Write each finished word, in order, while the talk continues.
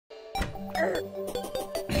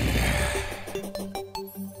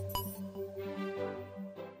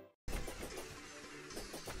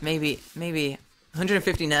Maybe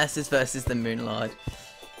 150 nurses versus the Moon Lord.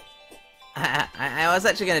 I was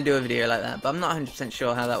actually going to do a video like that, but I'm not 100%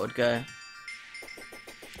 sure how that would go.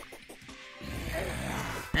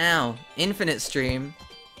 Ow. Infinite stream.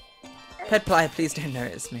 Pedply, please don't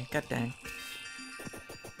notice me. God dang.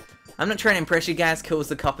 I'm not trying to impress you guys. Kills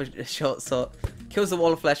the copper short sword. Kills the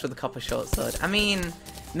wall of flesh with a copper short sword. I mean,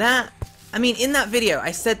 in that video,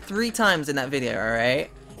 I said 3 times in that video, alright?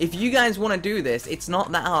 If you guys want to do this, it's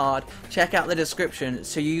not that hard. Check out the description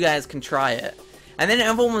so you guys can try it. And then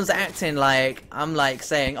everyone was acting like I'm like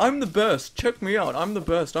saying, I'm the best, check me out, I'm the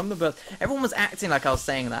best, I'm the best. Everyone was acting like I was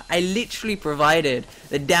saying that. I literally provided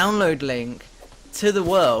the download link to the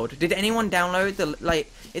world. Did anyone download the,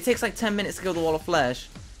 like, it takes like 10 minutes to kill the wall of flesh.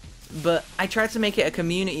 But I tried to make it a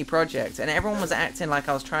community project, and everyone was acting like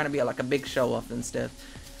I was trying to be like a big show off and stuff.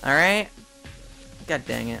 Alright? God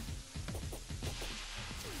dang it.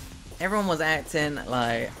 Everyone was acting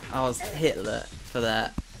like I was Hitler for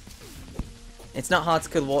that. It's not hard to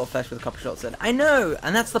kill the wall of flesh with a copper short sword. I know,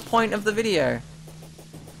 and that's the point of the video.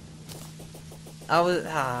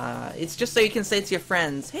 It's just so you can say to your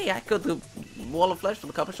friends, hey, I killed the wall of flesh with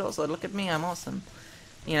a copper short sword. Look at me, I'm awesome.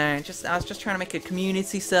 You know, I was just trying to make a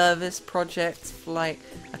community service project for like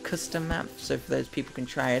a custom map, so for those people can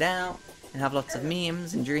try it out and have lots of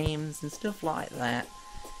memes and dreams and stuff like that.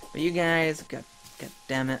 But you guys, god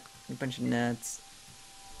damn it, you bunch of nerds.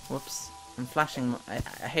 Whoops, I'm flashing.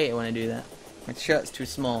 I hate it when I do that. My shirt's too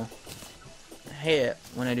small. I hate it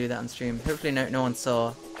when I do that on stream. Hopefully no one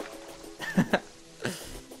saw.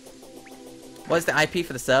 What's the IP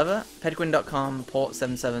for the server? Pedguin.com, port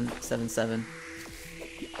 7777.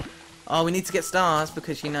 Oh, we need to get stars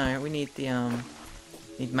because, you know, we need the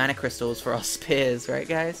need mana crystals for our spears, right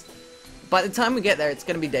guys? By the time we get there, it's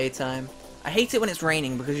gonna be daytime. I hate it when it's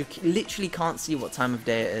raining because you literally can't see what time of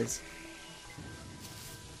day it is.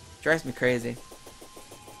 Drives me crazy.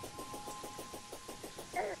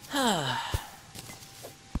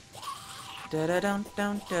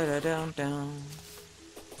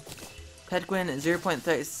 Pedguin at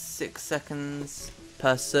 0.36 seconds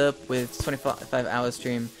per sub with 25 hours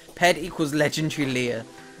stream. Ped equals legendary Leah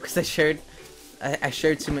because I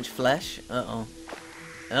showed too much flesh.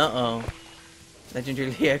 Uh-oh.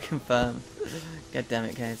 Legendary Leah confirmed. God damn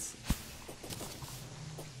it, guys.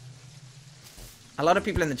 A lot of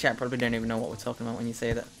people in the chat probably don't even know what we're talking about when you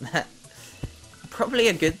say that. Probably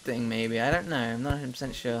a good thing, maybe. I don't know. I'm not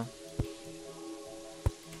 100% sure.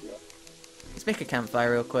 Let's make a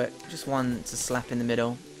campfire real quick. Just one to slap in the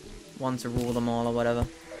middle. One to rule them all or whatever.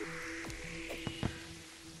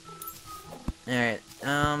 Alright,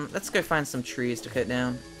 let's go find some trees to cut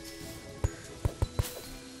down.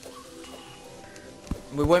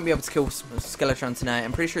 We won't be able to kill Skeletron tonight.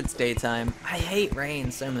 I'm pretty sure it's daytime. I hate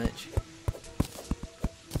rain so much.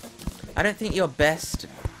 I don't think you're best.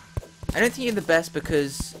 I don't think you're the best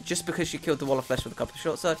just because you killed the wall of flesh with a copper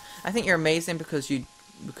short sword. I think you're amazing because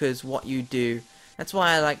what you do. That's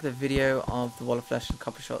why I like the video of the wall of flesh and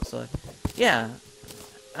copper short sword. Yeah.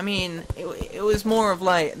 I mean, it was more of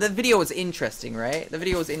like, the video was interesting, right? The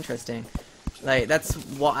video was interesting. Like, that's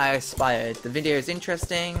what I aspired. The video is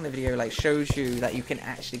interesting, the video like shows you that you can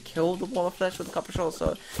actually kill the wall of flesh with a copper short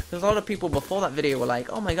sword. There's a lot of people before that video were like,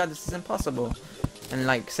 oh my god, this is impossible. And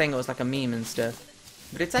like, saying it was like a meme and stuff.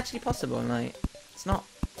 But it's actually possible, and like, it's not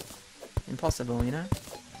impossible, you know?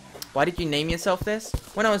 Why did you name yourself this?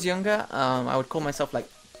 When I was younger, I would call myself like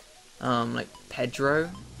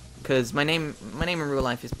Pedro. Because my name in real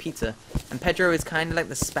life is Peter, and Pedro is kind of like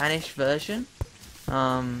the Spanish version.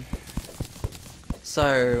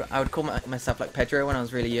 So I would call myself like Pedro when I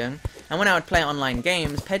was really young, and when I would play online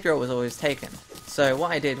games, Pedro was always taken. So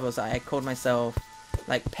what I did was I called myself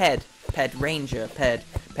like Ped Ranger, Ped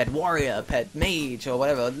Warrior, Ped Mage, or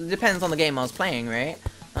whatever. It depends on the game I was playing, right?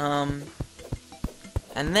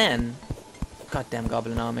 And then, goddamn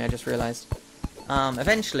Goblin Army, I just realized.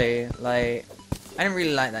 Eventually, like, I didn't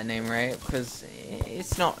really like that name, right? Because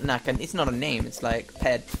it's not like it's not a name. It's like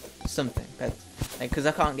Ped something, Ped. Like, because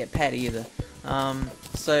I can't get Ped either.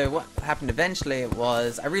 So what happened eventually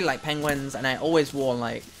was I really like penguins, and I always wore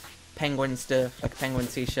like penguin stuff, like a penguin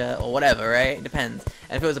t-shirt or whatever, right? It depends.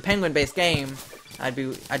 And if it was a penguin-based game, I'd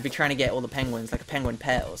be trying to get all the penguins, like a penguin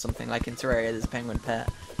pet or something. Like in Terraria, there's a penguin pet.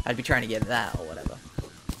 I'd be trying to get that or whatever.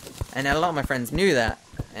 And a lot of my friends knew that,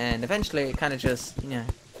 and eventually it kind of just, you know,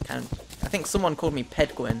 I think someone called me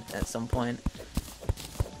Pedguin at some point,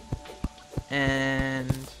 and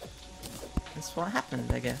that's what happened,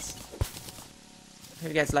 I guess. Hope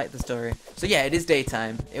you guys like the story. So yeah, it is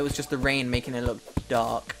daytime. It was just the rain making it look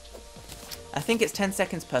dark. I think it's 10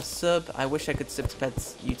 seconds per sub. I wish I could sub to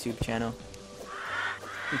Ped's YouTube channel.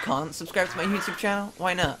 You can't subscribe to my YouTube channel?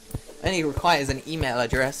 Why not? It only requires an email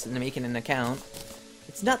address and making an account.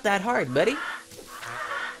 It's not that hard, buddy.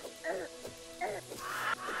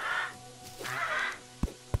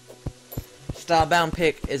 Starbound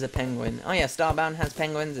pick is a penguin. Oh yeah, Starbound has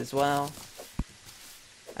penguins as well.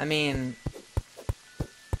 I mean...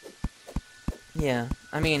 yeah,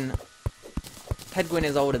 I mean... Penguin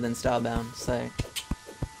is older than Starbound, so...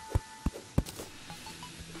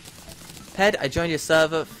 Ped, I joined your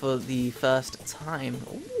server for the first time.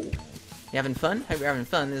 Ooh. You having fun? Hope you're having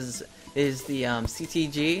fun. This is the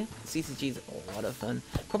CTG. CTG is a lot of fun.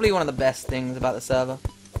 Probably one of the best things about the server.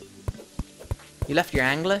 You left your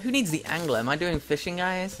angler? Who needs the angler? Am I doing fishing,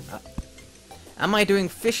 guys? Am I doing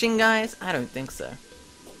fishing, guys? I don't think so.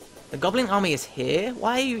 The Goblin Army is here?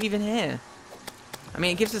 Why are you even here? I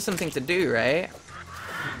mean, it gives us something to do, right?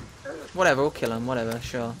 Whatever, we'll kill him. Whatever,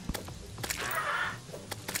 sure.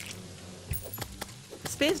 The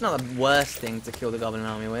spear's not the worst thing to kill the Goblin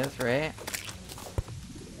Army with, right?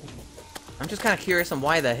 I'm just kind of curious on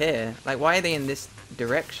why they're here. Like, why are they in this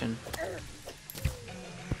direction?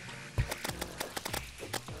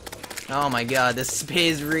 Oh my god, this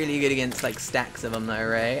spear's really good against, like, stacks of them, though,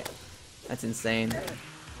 right? That's insane.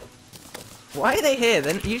 Why are they here?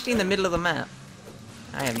 They're usually in the middle of the map.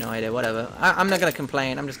 I have no idea, whatever. I'm not gonna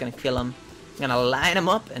complain, I'm just gonna kill them. I'm gonna line them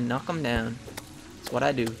up and knock them down. That's what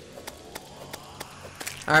I do.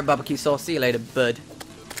 Alright, barbecue sauce, see you later, bud.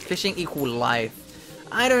 Fishing equal life.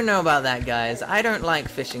 I don't know about that, guys. I don't like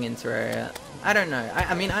fishing in Terraria. I don't know.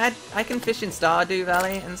 I mean, I can fish in Stardew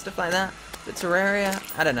Valley and stuff like that. But Terraria,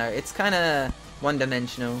 I don't know. It's kind of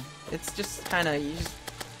one-dimensional. It's just kind of,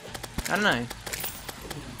 I don't know.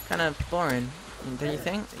 Kind of boring, don't you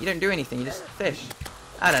think? You don't do anything, you just fish.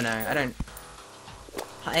 I don't know, I don't...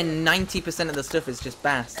 And 90% of the stuff is just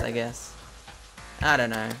bass, I guess. I don't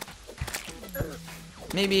know.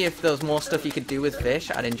 Maybe if there was more stuff you could do with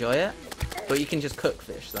fish, I'd enjoy it. But you can just cook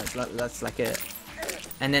fish, that's like it.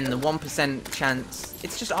 And then the 1% chance,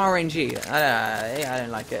 it's just RNG. I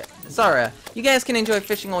don't like it. Sorry, you guys can enjoy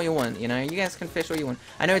fishing all you want, you know? You guys can fish all you want.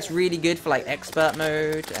 I know it's really good for like expert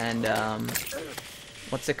mode and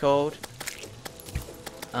what's it called?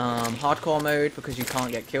 Hardcore mode, because you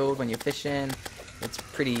can't get killed when you're fishing. It's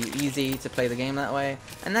pretty easy to play the game that way.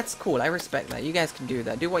 And that's cool, I respect that. You guys can do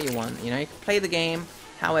that. Do what you want, you know? You can play the game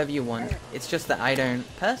however you want. It's just that I don't,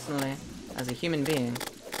 personally, as a human being,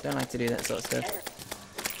 don't like to do that sort of stuff.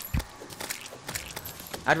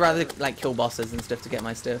 I'd rather, like, kill bosses and stuff to get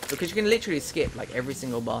my stuff. Because you can literally skip, like, every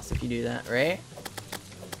single boss if you do that, right?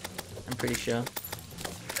 I'm pretty sure.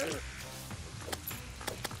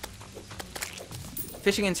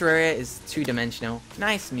 Fishing in Terraria is two-dimensional.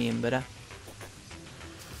 Nice meme, but oh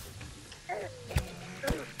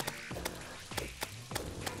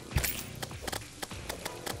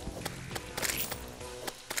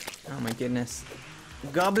my goodness.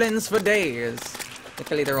 Goblins for days!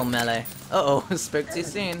 Luckily they're all melee. Uh-oh, spoke too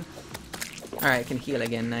soon. Alright, I can heal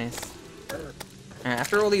again, nice. Alright,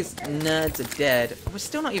 after all these nerds are dead, we're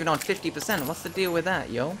still not even on 50%. What's the deal with that,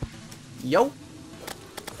 yo? Yo?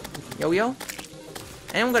 Yo?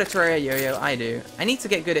 Anyone got a Terraria yo-yo? I do. I need to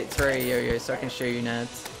get good at Terraria yo-yo so I can show you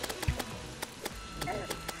nerds.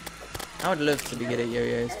 I would love to be good at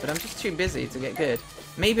yo-yos, but I'm just too busy to get good.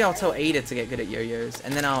 Maybe I'll tell Ada to get good at yo-yos,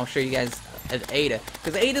 and then I'll show you guys at Ada.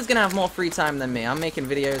 Because Ada's gonna have more free time than me. I'm making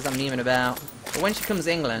videos, I'm memeing about. But when she comes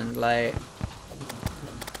to England, like...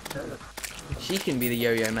 she can be the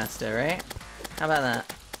yo-yo master, right? How about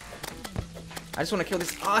that? I just want to kill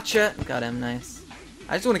this archer. Got him, nice.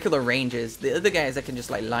 I just want to kill the rangers. The other guys, I can just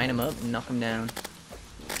like line them up and knock them down.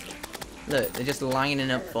 Look, they're just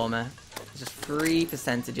lining up for me. It's just free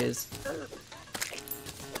percentages.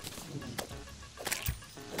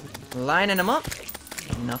 Lining them up,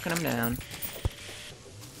 knocking them down.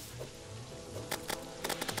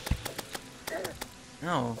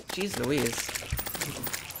 Oh, jeez Louise.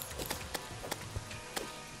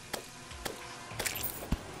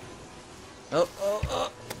 Oh.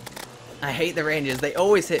 I hate the rangers, they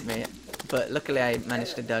always hit me, but luckily I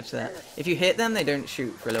managed to dodge that. If you hit them, they don't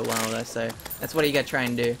shoot for a little while though, so that's what you gotta try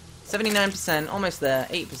and do. 79%, almost there,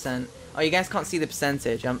 8%. Oh, you guys can't see the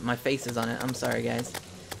percentage, my face is on it, I'm sorry guys.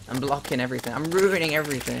 I'm blocking everything, I'm ruining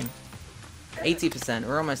everything. 80%,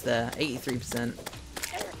 we're almost there, 83%.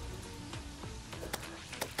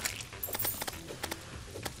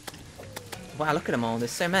 Wow, look at them all,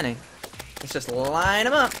 there's so many. Let's just line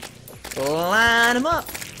them up. Line them up.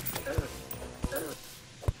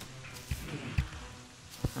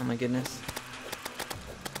 my goodness.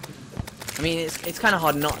 I mean, it's kind of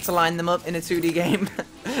hard not to line them up in a 2D game,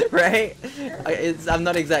 right? I'm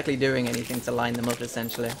not exactly doing anything to line them up,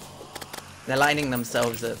 essentially. They're lining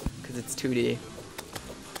themselves up, because it's 2D.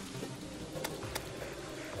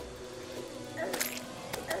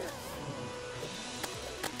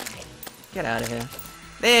 Get out of here.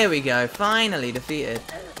 There we go, finally defeated.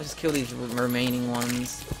 Let's just kill these remaining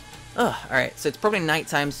ones. Ugh, alright, so it's probably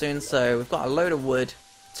nighttime soon, so we've got a load of wood,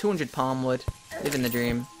 200 palm wood, living the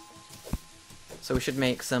dream. So we should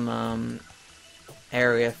make some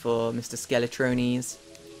area for Mr. Skeletrones.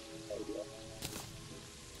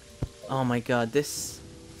 Oh my god, these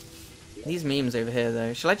memes over here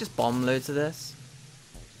though. Shall I just bomb loads of this?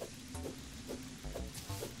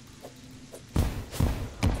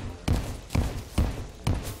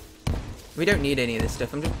 We don't need any of this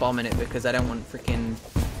stuff. I'm just bombing it because I don't want freaking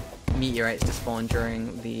meteorites to spawn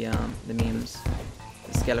during the memes,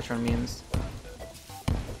 the Skeletron memes.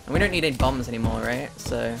 And we don't need any bombs anymore, right?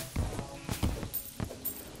 So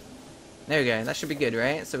there we go. That should be good,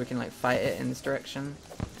 right? So we can like fight it in this direction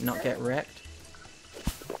and not get wrecked.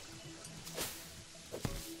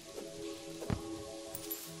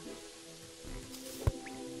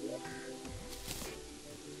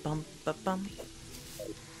 Bum ba bum.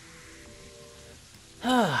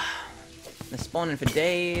 They're spawning for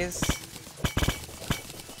days.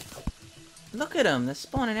 Look at them. They're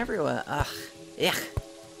spawning everywhere. Ugh. Yuck.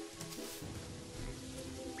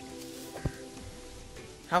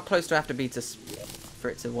 How close do I have to be for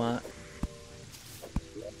it to work?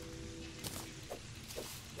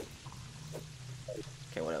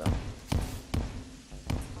 Okay, whatever.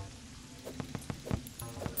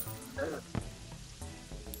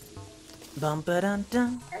 Bum ba dum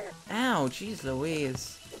dum. Ow, jeez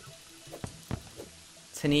Louise.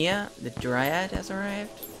 Tania, the Dryad, has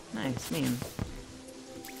arrived. Nice, meme.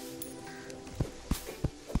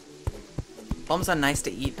 Bombs are nice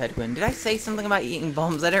to eat, Pedguin. Did I say something about eating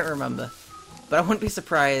bombs? I don't remember. But I wouldn't be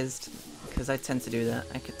surprised, because I tend to do that.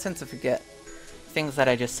 I tend to forget things that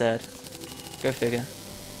I just said. Go figure.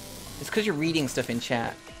 It's because you're reading stuff in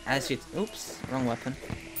chat as you... Oops, wrong weapon.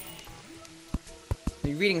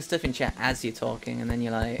 You're reading stuff in chat as you're talking, and then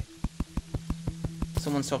you're like...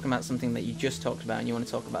 Someone's talking about something that you just talked about, and you want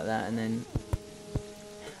to talk about that, and then...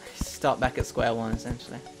 Start back at square one,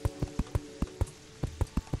 essentially.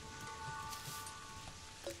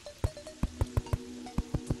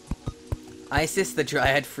 Isis the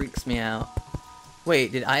Dryad freaks me out.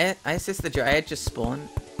 Wait, did Isis the Dryad just spawn?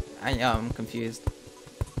 I'm confused.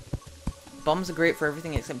 Bombs are great for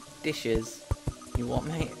everything except dishes. You what,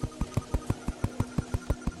 mate?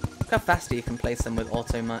 Look how faster you can place them with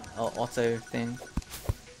auto thing.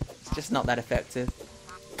 It's just not that effective.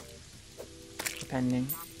 Depending.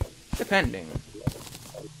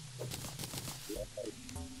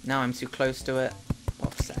 Now I'm too close to it.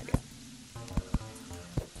 Oh, saga.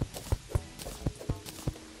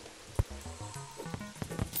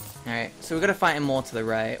 Alright, so we're gonna fight him more to the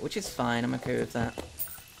right, which is fine, I'm okay with that.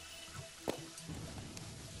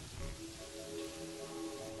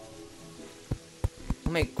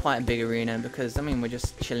 We'll make quite a big arena because, I mean, we're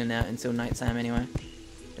just chilling out until nighttime anyway.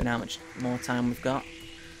 Don't know how much more time we've got.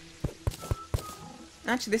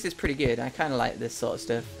 Actually, this is pretty good. I kind of like this sort of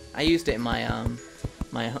stuff. I used it in my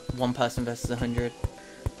my 1 person versus 100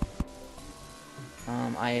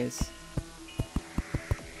 eyes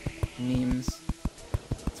memes.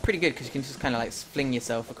 It's pretty good because you can just kind of like fling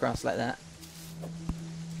yourself across like that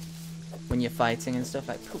when you're fighting and stuff.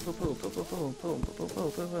 Like poo poo poo poo poo poo poo poo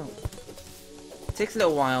poo poo poo. It takes a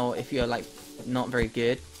little while if you're like not very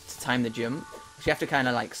good to time the jump. You have to kind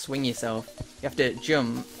of like swing yourself. You have to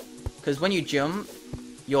jump because when you jump,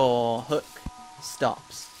 your hook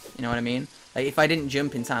stops. You know what I mean? Like if I didn't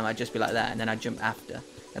jump in time, I'd just be like that, and then I'd jump after.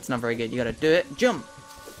 That's not very good. You gotta do it. Jump,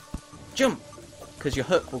 jump, because your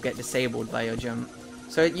hook will get disabled by your jump.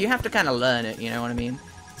 So you have to kind of learn it. You know what I mean?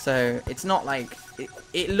 So it's not like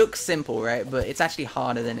it looks simple, right? But it's actually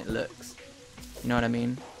harder than it looks. You know what I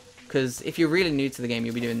mean? Because if you're really new to the game,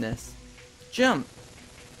 you'll be doing this. Jump.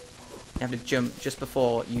 You have to jump just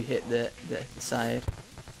before you hit the side.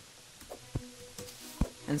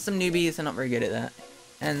 And some newbies are not very good at that.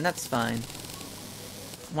 And that's fine.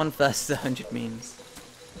 1 versus 100 memes.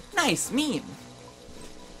 Nice meme!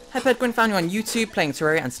 Hi Pedguin, found you on YouTube playing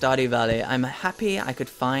Terraria and Stardew Valley. I'm happy I could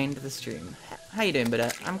find the stream. How you doing,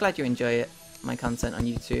 Buddha? I'm glad you enjoy it, my content on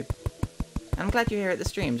YouTube. I'm glad you're here at the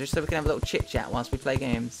stream, just so we can have a little chit chat whilst we play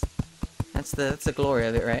games. That's the glory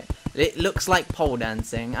of it, right? It looks like pole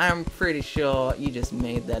dancing. I'm pretty sure you just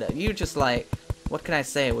made that up. You just like, what can I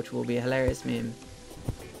say, which will be a hilarious meme.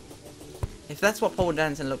 If that's what pole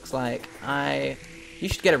dancing looks like, you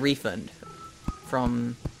should get a refund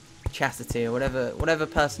from Chastity or whatever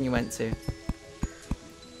person you went to.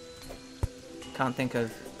 Can't think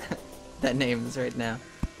of their names right now.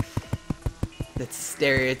 The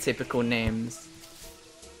stereotypical names.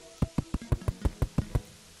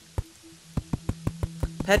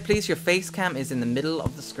 Ped, please, your face cam is in the middle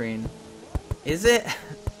of the screen. Is it?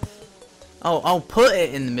 Oh, I'll put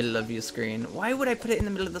it in the middle of your screen. Why would I put it in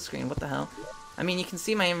the middle of the screen? What the hell? I mean, you can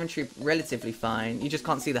see my inventory relatively fine. You just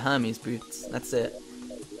can't see the Hermes boots. That's it.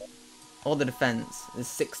 All the defense. There's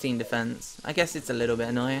 16 defense. I guess it's a little bit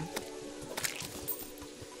annoying.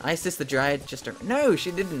 Isis the Dryad just... No, she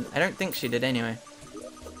didn't. I don't think she did anyway.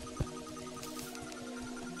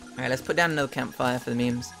 Alright, let's put down another campfire for the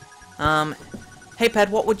memes. Hey Ped,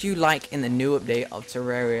 what would you like in the new update of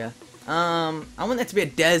Terraria? I want there to be a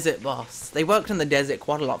desert boss. They worked on the desert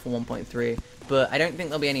quite a lot for 1.3, but I don't think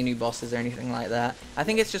there'll be any new bosses or anything like that. I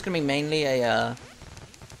think it's just gonna be mainly a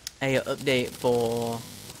update for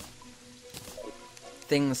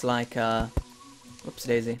things like whoops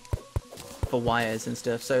daisy, for wires and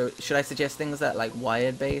stuff. So should I suggest things that like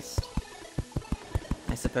wire based?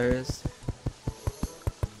 I suppose.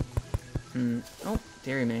 Oh,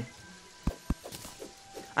 dearie me.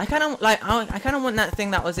 I kind of like. I kind of want that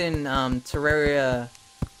thing that was in Terraria.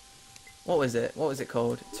 What was it? What was it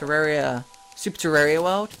called? Terraria, Super Terraria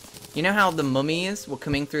World. You know how the mummies were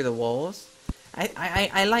coming through the walls?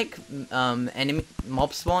 I like enemy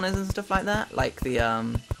mob spawners and stuff like that. Like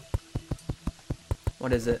the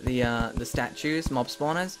what is it? The statues, mob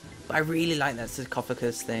spawners. But I really like that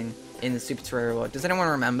sarcophagus thing in the Super Terraria World. Does anyone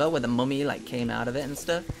remember where the mummy like came out of it and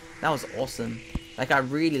stuff? That was awesome. Like, I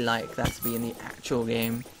really like that to be in the actual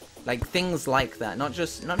game. Like, things like that. Not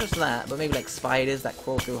just that, but maybe like spiders that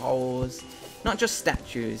crawl through holes. Not just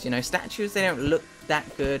statues, you know. Statues, they don't look that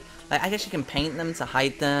good. Like, I guess you can paint them to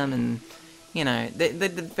hide them, and, you know, they're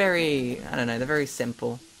very, I don't know, they're very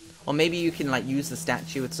simple. Or maybe you can, like, use the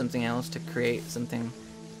statue with something else to create something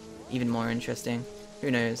even more interesting.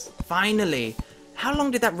 Who knows? Finally! How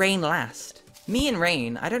long did that rain last? Me and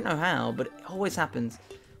rain, I don't know how, but it always happens.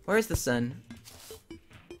 Where is the sun?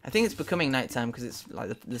 I think it's becoming nighttime because it's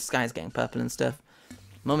like the sky's getting purple and stuff.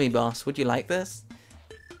 Mummy boss, would you like this?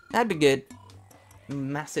 That'd be good.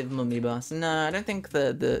 Massive mummy boss. No, I don't think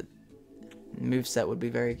the moveset would be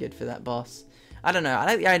very good for that boss. I don't know. I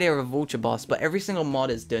like the idea of a vulture boss, but every single mod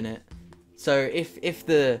has done it. So if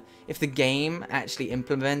the game actually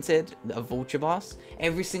implemented a vulture boss,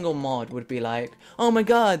 every single mod would be like, oh my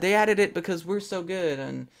god, they added it because we're so good,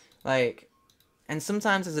 and like. And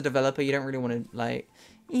sometimes as a developer, you don't really want to, like,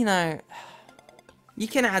 you know, you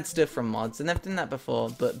can add stuff from mods, and they've done that before,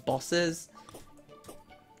 but bosses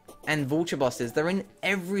and vulture bosses, they're in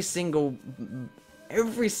every single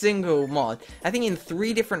mod. I think in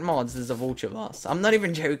 3 different mods there's a vulture boss. I'm not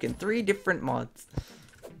even joking, 3 different mods.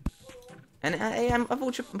 And a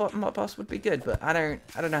vulture boss would be good, but I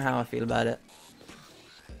don't know how I feel about it.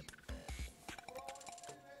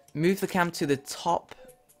 Move the cam to the top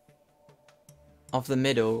of the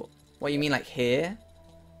middle. What you mean, like here?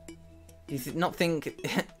 Do you not think?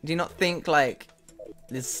 Do you not think like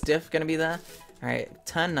there's stuff gonna be there? All right,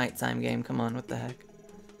 turn nighttime game. Come on, what the heck?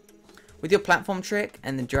 With your platform trick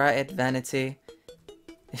and the Dryad vanity,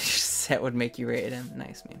 set would make you rated M.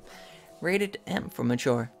 Nice meme. Rated M for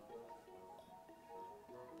mature.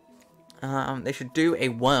 They should do a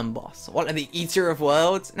worm boss. What, are the eater of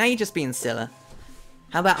worlds? Now you're just being silly.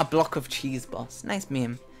 How about a block of cheese boss? Nice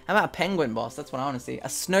meme. How about a penguin boss? That's what I want to see. A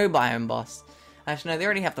snow biome boss. Actually, no, they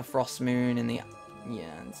already have the frost moon and the...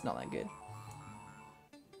 Yeah, it's not that good.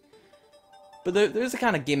 But those are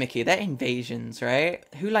kind of gimmicky. They're invasions, right?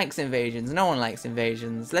 Who likes invasions? No one likes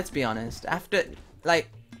invasions. Let's be honest. After, like,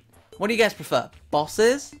 what do you guys prefer?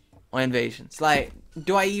 Bosses or invasions? Like,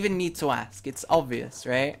 do I even need to ask? It's obvious,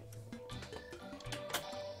 right?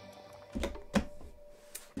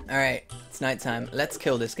 Alright, it's nighttime. Let's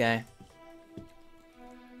kill this guy.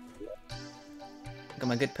 Got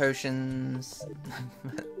my good potions.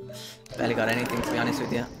 Barely got anything, to be honest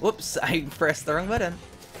with you. Whoops, I pressed the wrong button.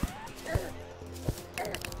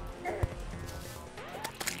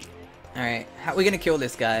 Alright, how are we gonna kill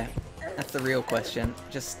this guy? That's the real question.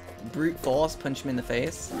 Just brute force, punch him in the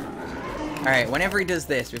face. Alright, whenever he does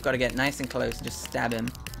this, we've got to get nice and close and just stab him.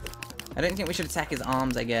 I don't think we should attack his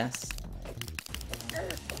arms, I guess.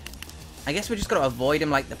 I guess we just got to avoid him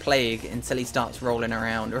like the plague until he starts rolling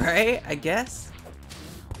around, right? I guess?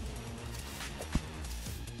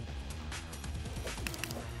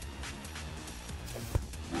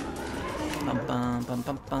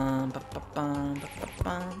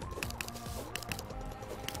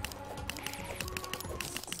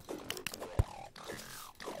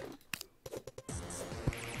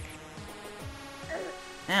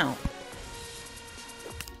 Ow.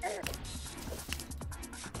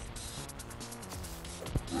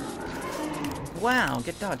 Wow,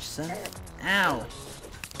 get dodged, son. Ow.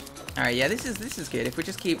 Alright, yeah, this is good. If we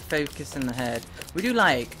just keep focusing the head. We do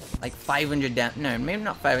like 500 damage. No, maybe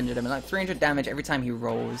not 500 damage, like 300 damage every time he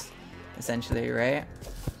rolls, essentially, right?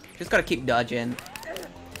 Just gotta keep dodging.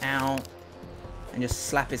 Ow. And just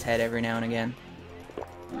slap his head every now and again.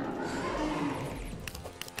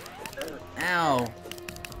 Ow.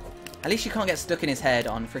 At least you can't get stuck in his head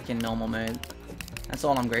on freaking normal mode. That's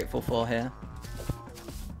all I'm grateful for here.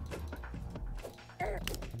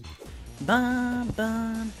 Bum,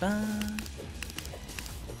 bum, bum.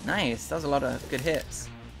 Nice, that was a lot of good hits.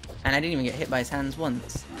 And I didn't even get hit by his hands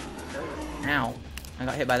once. Ow. I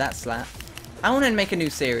got hit by that slap. I want to make a new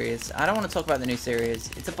series. I don't want to talk about the new series.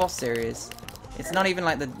 It's a boss series. It's not even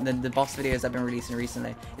like the boss videos I've been releasing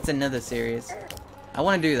recently. It's another series. I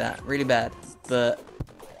want to do that really bad. But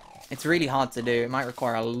it's really hard to do. It might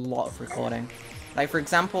require a lot of recording. Like, for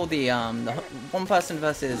example, the one person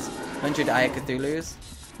versus 100 Eye Cthulhu's.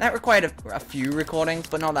 That required a few recordings,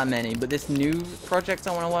 but not that many. But this new project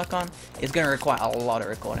I want to work on is going to require a lot of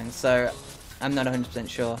recordings. So I'm not 100%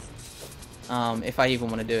 sure if I even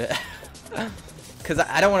want to do it. Because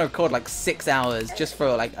I don't want to record like 6 hours just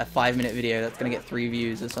for like a 5-minute video that's going to get 3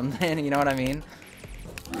 views or something. You know what I mean?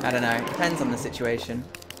 I don't know. It depends on the situation.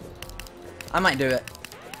 I might do it.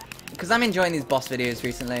 Because I'm enjoying these boss videos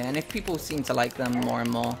recently. And if people seem to like them more and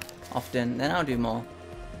more often, then I'll do more.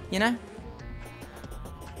 You know?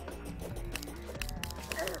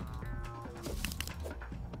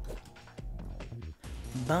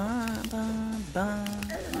 Ba, ba, ba.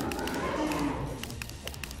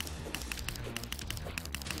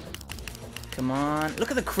 Come on.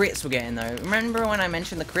 Look at the crits we're getting though. Remember when I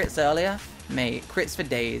mentioned the crits earlier? Mate, crits for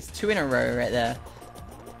days. 2 in a row right there.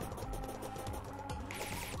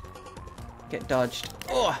 Get dodged.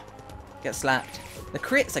 Oh! Get slapped. The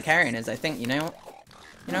crits are carrying us, I think, you know?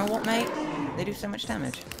 You know what, mate? They do so much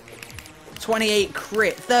damage. 28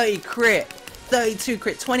 crit, 30 crit, 32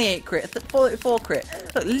 crit, 28 crit, 44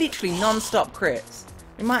 crit. Look, literally non-stop crits.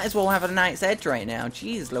 We might as well have a night's edge right now.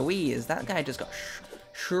 Jeez Louise, that guy just got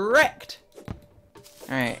shreked.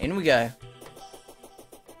 Alright, in we go.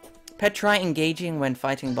 Pet try engaging when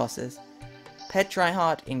fighting bosses. Pet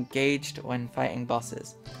tryhard engaged when fighting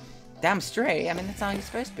bosses. Damn straight, I mean that's how you're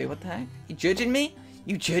supposed to be, what the heck? You judging me?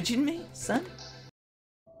 You judging me, son?